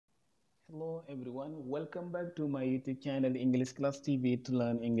Hello everyone, welcome back to my YouTube channel English Class TV to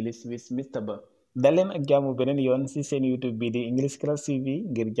learn English with Mr. Ba. dal leen ak jàmm beneen yoon ci seen YouTube bi di English Class TV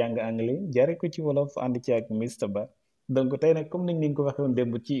ngir jàng anglais jaare ko ci wolof ànd ci ak Mr. Ba. donc tey nag comme nañ leen ko waxee woon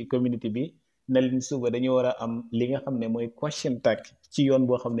démb ci community bi na leen suba dañu war a am li nga xam ne mooy question tag ci yoon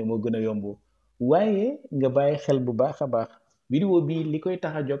boo xam ne moo gën a yomb waaye nga bàyyi xel bu baax a baax vidéo bi li koy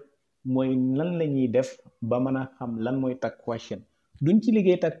tax a jóg mooy lan la ñuy def ba mën a xam lan mooy tag question duñ ci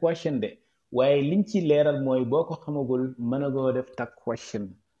liggéey tag question de waaye liñ ci leeral mooy boo ko xamagul mën a goo def tag question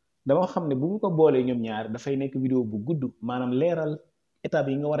dama xam ne bu mu ko boolee ñoom ñaar dafay nekk vidéo bu gudd maanaam leeral étape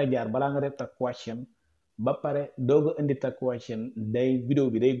yi nga war a jaar balaa nga def tag question ba pare doog a indi tag question day vidéo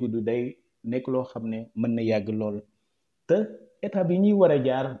bi day gudd day nekk loo xam ne mën na yàgg lool te étape yi ñuy war a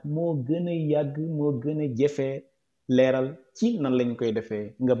jaar moo gën a yàgg moo gën a jafee leeral ci nan lañ koy defee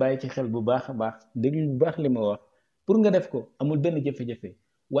nga bàyyi ci xel bu baax a baax déglu bu baax li ma wax pour nga def ko amul benn jafe-jafe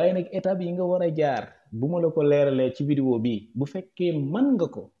waaye nag étape yi nga war a jaar bu ma la ko leeralee ci vidéo bi bu fekkee mën nga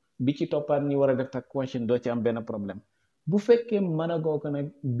ko bi ci toppaat ñi war a def tag question doo ci am benn problème bu fekkee mën a goo ko nag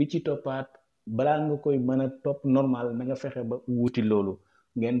bi ci toppaat balaa nga koy mën a topp normal na nga fexe ba wuti loolu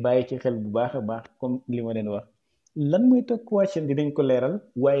ngeen bàyyi ci xel bu baax a baax comme li ma leen wax lan mooy tag question dinañ ko leeral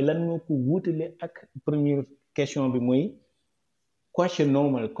waaye lan moo ko wuutale ak première question bi muy question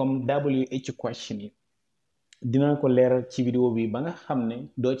normal comme WH question yi dinaa ko leeral ci vidéo bi ba nga xam ne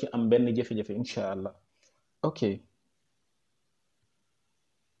doo ci am benn jafe-jafe incha allah ok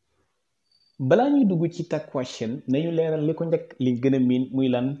balaa ñuy dugg ci tag question nañu leeral li ko njëkk li gën a miin muy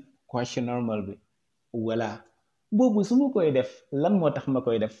lan question normal bi voilà boobu su ma koy def lan moo tax ma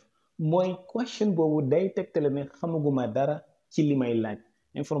koy def mooy question boobu day tegtale ne xamaguma dara ci li may laaj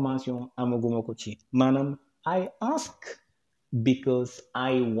information amaguma ko ci maanaam I ask because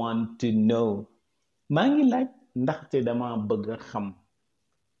I want to know maa ngi laaj ndaxte dama bëgg a xam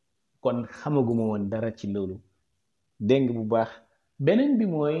kon xamaguma woon dara ci loolu dégg bu baax beneen bi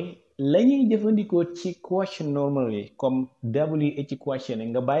mooy lañuy jëfandikoo ci question normal yi comme WH question yi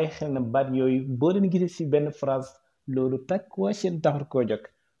nga bàyyi xel na baat yooyu boo leen gisee ci benn phrase loolu tag question taxul koo jóg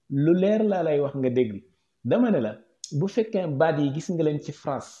lu leer laa lay wax nga dégg dama ne la bu fekkee baat yi gis nga leen ci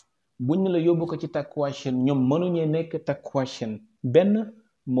phrase buñ ne la yóbbu ko ci tag question ñoom mënuñee nekk tag question benn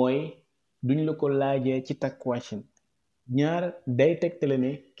mooy duñ la ko laajee ci tag question ñaar day tegtale ne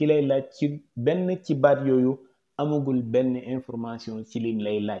ki lay laaj ci benn ci baat yooyu amagul benn information ci lim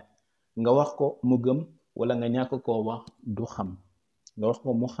lay laaj nga wax ko mu gëm wala nga ñàkk koo wax du xam nga wax ko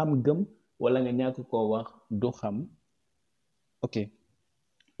mu xam gëm wala nga ñàkk koo wax du xam ok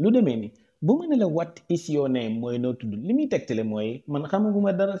lu demee ni bu ma ne la what is your name mooy noo tudd li muy tegtale mooy man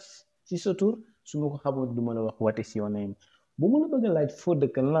xamaguma dara ci sa tur su ma ko xamul du ma la wax what is your name bu ma la bëgg a laaj foo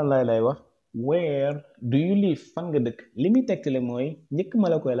dëkk lan lay wax where do you live fan nga dëkk li muy tegtale mooy njëkk ma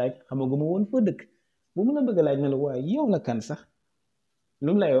la koy laaj xamaguma woon foo dëkk bu ma la bëgg a laaj ne la waaye yow la kan sax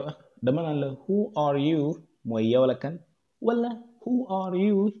lu mu lay wax dama naan la who are you mooy yow la kan wala who are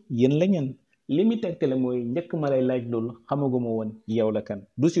you yéen la ñan li muy tegtale mooy njëkk ma lay laaj loolu xamaguma woon yow la kan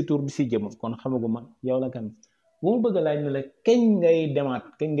du si tur du si jëm kon xamaguma yow la kan bu ma bëgg a laaj ne la kañ ngay demaat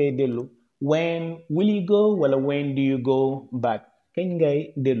kañ ngay dellu when will you go wala when do you go back kañ ngay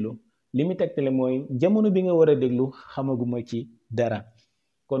dellu li muy tegtale mooy jamono bi nga war a déglu xamaguma ci dara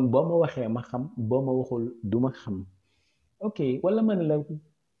kon boo ma waxee ma xam boo ma waxul duma xam ok wala ma ne la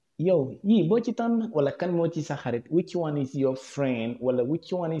yow yii boo ci tànn wala kan moo ci sa xarit which one is your friend wala which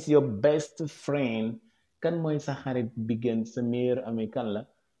one is your best friend kan mooy sa xarit bi gën sa meilleur ami kan la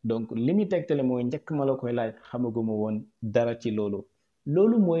donc li muy tegtale mooy njëkk ma la koy laaj xamaguma woon dara ci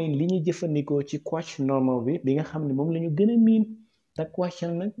loolu mooy li ñuy jëfandikoo ci question normal bi nga xam ne moom la ñu gën a miin tag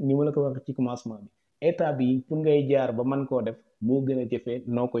question nag ni ma la ko wax ci commencement bi étape yi pour ngay jaar ba mën koo def moo gën a jëfee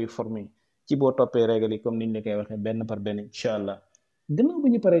noo koy former ci boo toppee règle yi comme niñ la koy waxee benn par benn incha allah gannaaw bu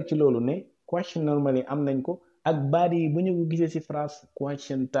ñu paree ci loolu ne question normal yi am nañ ko ak baat yi bu ñu ko gisee ci phrase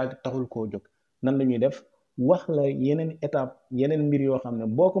question tag taxul koo jóg nan la ñuy def wax la yeneen étape yeneen mbir yoo xam ne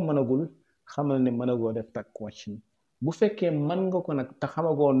boo ko mënagul xamal ne mënagoo def tag question bu fekkee mën nga ko nag te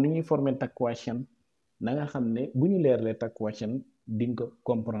xamagoo nu ñuy former tag question na nga xam ne bu ñu leerlee tag question di nga ko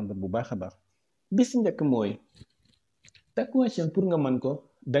comprendre bu baax a baax bis njëkk mooy tag question pour nga mën ko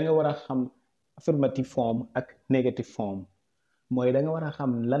da nga war a xam affirmative form ak negative form mooy da nga war a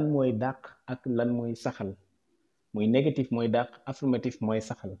xam lan mooy dàq ak lan mooy saxal muy négatif mooy dàq affirmative mooy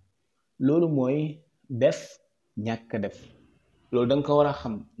saxal loolu mooy def ñàkk def loolu da nga ko war a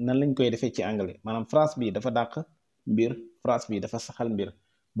xam nan lañ koy defee ci anglais maanaam phrase bi dafa dàq mbir phrase bi dafa saxal mbir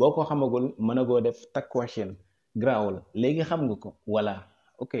boo ko xamagul mën a goo def tag question grawul léegi xam nga ko voilà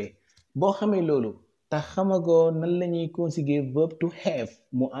ok boo xamee loolu te xamagoo nan la ñuy conjuguer verb to have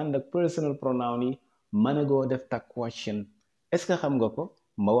mu ànd ak personal pronoun yi mën a goo def tag question est-ce que xam nga ko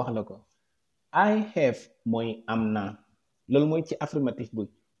ma wax la ko. I have mooy am naa loolu mooy ci affirmatif bi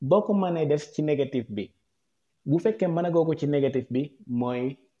boo ko mënee def ci négatif bi bu fekkee mën a goo ko ci négatif bi mooy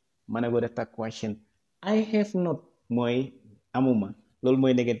mën a goo def tag question. I have not mooy amuma loolu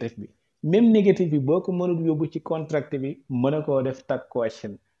mooy négatif bi même négatif bi boo ko mënul yóbbu ci contract bi mën a koo def tag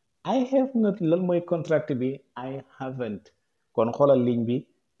question. I have not loolu mooy contract bi I haven't kon xoolal ligne bi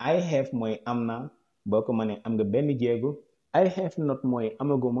I have mooy am naa boo ko mënee am nga benn jéego. I have not mooy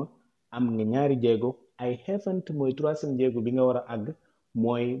amaguma am nga ñaari jéego. I haven't mooy troisième jéego bi nga war a àgg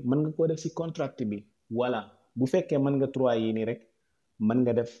mooy mën nga koo def ci contract bi voilà bu fekkee mën nga trois yi nii rek mën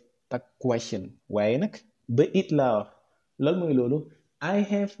nga def tag question waaye nag ba it laa wax loolu mooy loolu. I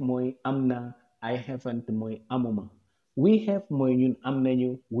have mooy am naa I haven't mooy amuma. We have mooy ñun am nañu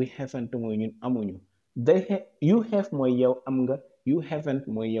we haven't mooy ñun amuñu. You have mooy yow am nga you haven't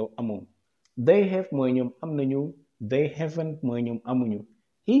mooy yow amoo. They have mooy ñoom am nañu they haven't mooy ñoom amuñu.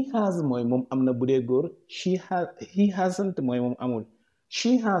 He has mooy moom am na bu dee góor he hasn't mooy moom amul.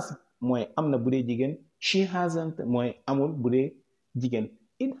 She has mooy am na bu dee jigéen she hasn't mooy amul bu dee jigéen.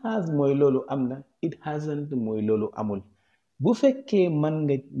 It has mooy loolu am na it hasn't mooy loolu amul. Bu fekkee mën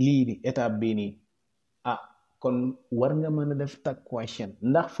nga lii di étape bii nii kon war nga mën a def tag question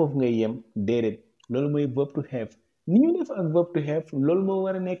ndax foofu ngay yem déedéet loolu mooy verb to have ni ñu def ak verb to have loolu moo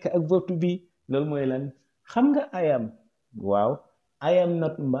war a nekk ak verb to be loolu mooy lan xam nga I am waaw I am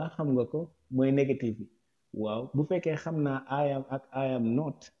not mbaa xam nga ko mooy négatif bi waaw bu fekkee xam naa I am ak I am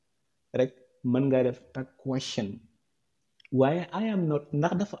not rek mën nga def tag question waaye I am not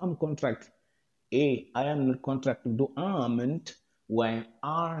ndax dafa am contract I am not contract du amant waaye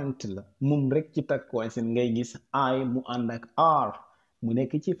aren't la moom rek ci tag question ngay gis I mu ànd ak are mu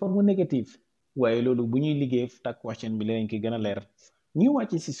nekk ci forme négative waaye loolu bu ñuy liggéey tag question bi leen ki gën a leer ñu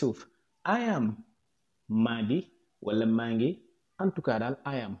wàcc ci suuf I am maa di wala maa ngi en tout cas daal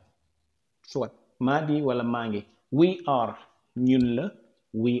I am soit maa di wala maa ngi. We are ñun la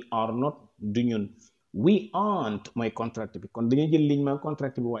we are not du ñun. We aren't mooy contract bi kon dañuy jël ligne ma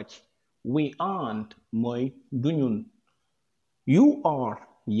contract bi wàcc. We aren't mooy du ñun. You are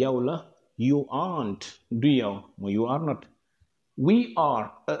yow la you aren't du yow mooy you are not. We are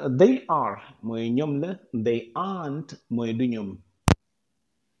they are mooy ñoom la they aren't mooy du ñoom.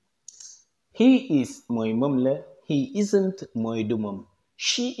 He is mooy moom la he isn't mooy du moom.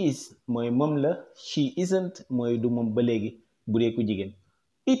 She is mooy moom la she isn't mooy du moom ba léegi bu dee ku jigéen.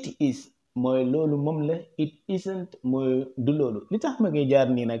 It is mooy loolu moom la it isn't mooy du loolu li tax ma ngay jaar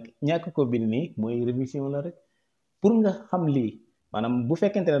nii nag ñàkk ko bind nii mooy révision la rek pour nga xam lii maanaam bu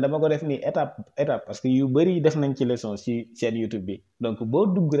fekkente ne dama ko def nii étape parce que yu bari def nañ ci leçon ci seen YouTube bi donc boo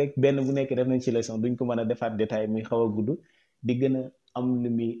dugg rek benn bu nekk def nañ ci leçon duñ ko mën a defaat détail muy xaw a gudd di gën a am lu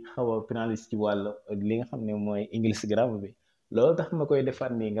muy xaw a pénaliste ci wàll li nga xam ne mooy English grammar bi loolu tax ma koy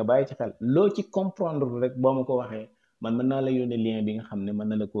defaat nii nga bàyyi ci xel loo ci comprendre rek boo ma ko waxee man mën naa la yónnee lien bi nga xam ne mën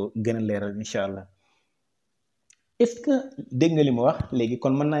na la ko gën a leeral incha allah est-ce que dégg nga li ma wax léegi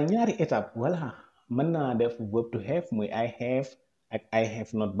kon mën naa ñaari étape voilà mën naa def verb to have muy I have ak I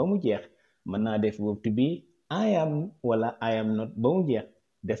have not ba mu jeex mën naa def verb to be I am wala I am not ba mu jeex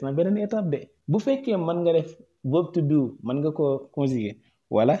des na beneen étape de bu fekkee mën nga def verb to do mën nga ko conjuguer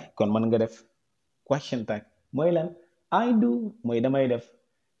wala kon mën nga def question tag mooy lan I do mooy damay def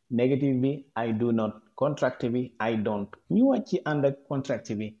négative bi I do not contract bi I don't ñu wàcc ci ànd ak contract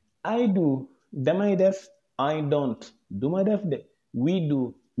bi I do damay def I don't duma def de we do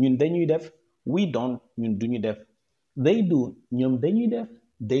ñun dañuy def we don't ñun duñu def they do ñoom dañuy def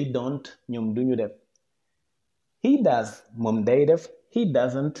they don't ñoom duñu def he does moom day def he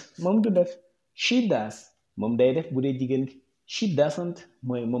doesn't moom du def she does moom day def bu dee jigéen ki she doesn't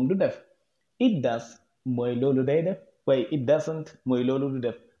mooy moom du def it does mooy loolu day def waaye it doesn't mooy loolu du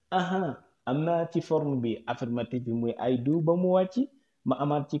def aha am naa ci forme bi affirmative bi muy I do ba mu wàcc ma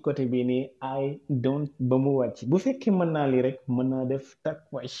amaat ci côté bi nii I don't ba mu wàcc bu fekkee mën naa lii rek mën naa def tag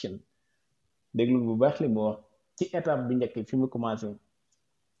question déglu bu baax li mu wax ci étape bi njëkk fi mu commencé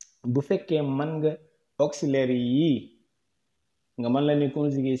bu fekkee mën nga auxiliaire yii nga mën la ni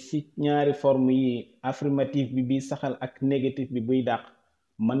conjuguer ci ñaari forme yi affirmative bi saxal ak négatif bi buy dàq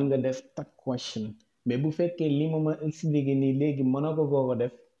mën nga def tag question mais bu fekkee li ma ma expliqué nii léegi mën a ko ko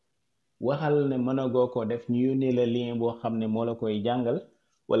def waxal ne mën a goo ko def ñu yónnee la lien boo xam ne moo la koy jàngal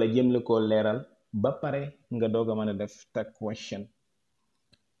wala jëm la koo leeral ba pare nga doog a mën a def tag question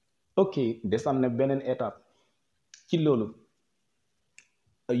ok desam na beneen étape ci loolu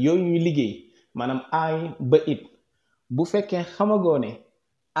yooyu ñuy liggéey maanaam I ba it bu fekkee xamagoo ne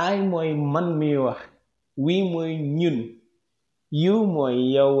I mooy man miy wax we mooy ñun, you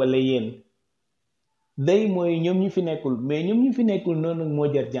mooy yow wala yéen, they mooy ñoom ñu fi nekkul. Mais ñoom ñu fi nekkul noonu moo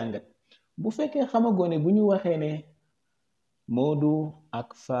jar jàngat. Bu fekkee xamagoo ne bu ñu waxee ne Moodu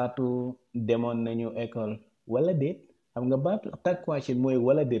ak Faatu demoon nañu école wala déet, xam nga baatu tag question mooy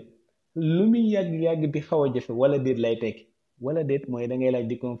wala déet, lu muy yàgg-yàgg di xaw a jafe wala déet lay tekki. Wala déet mooy da ngay laaj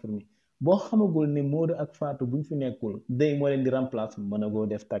di confirmer. boo xamagul ne Moodu ak Faatu bu ñu fi nekkul day moo leen di remplace mën a goo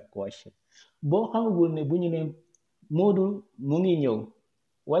def tag question. boo xamagul ne bu ñu ne Moodu mu ngi ñëw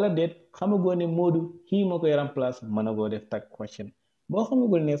wala déet, xamagoo ne Moodu kii moo koy remplace mën a goo def tag question. boo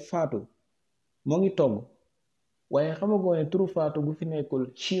xamagul ne Faatu moo ngi togg waaye xamagoo ne turu Faatu bu fi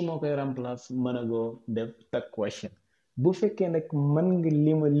nekkul she moo koy remplace mën a goo def tag question. bu fekkee nag mën nga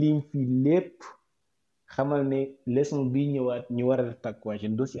lima lim fii lépp, xamal ne leçon bii ñëwaat ñu war a def tag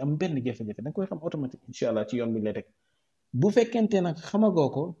question doo si am benn jafe-jafe, da nga koy xam automatique incha allah ci yoon bi la teg. bu fekkente nag xamagoo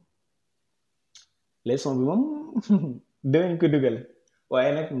ko, leçon bi moom danañ ko dugal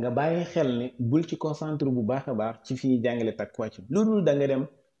waaye nag nga bàyyi xel ne bul ci concentré bu baax a baax ci fi ñuy jàngale tag question. loolu da nga dem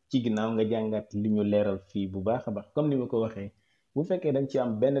ci ginnaaw nga jàngat li ñu leeral fii bu baax a baax comme ni ma ko waxee. bu fekkee dañ ci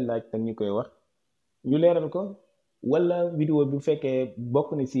am benn laaj tam ñu koy wax ñu leeral ko, wala vidéo bi bu fekkee bokk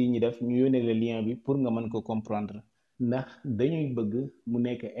na si ñi def ñu yónnee le lien bi pour nga mën ko comprendre, ndax dañuy bëgg mu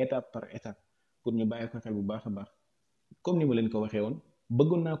nekk étape par étape pour ñu bàyyi ko xel bu baax a baax. comme ni ma leen ko waxee woon,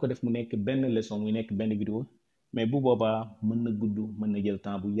 bëggoon naa ko def mu nekk benn leçon muy nekk benn vidéo, mais bu boobaa mën na gudd, mën na jël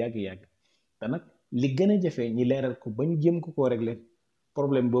temps bu yàgg-yàgg. te nag li gën a jafe ñi leeral ko ba ñu jëm ko koo régler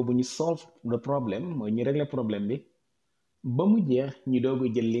problème boobu, ñu solve le problème mooy ñu régler problème bi ba mu jeex, ñu doog a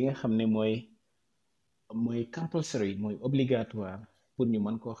jël li nga xam ne mooy compulsory, mooy obligatoire, pour ñu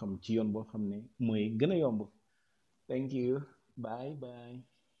mën koo xam ci yoon boo xam ne mooy gën a yomb. Thank you, bye bye.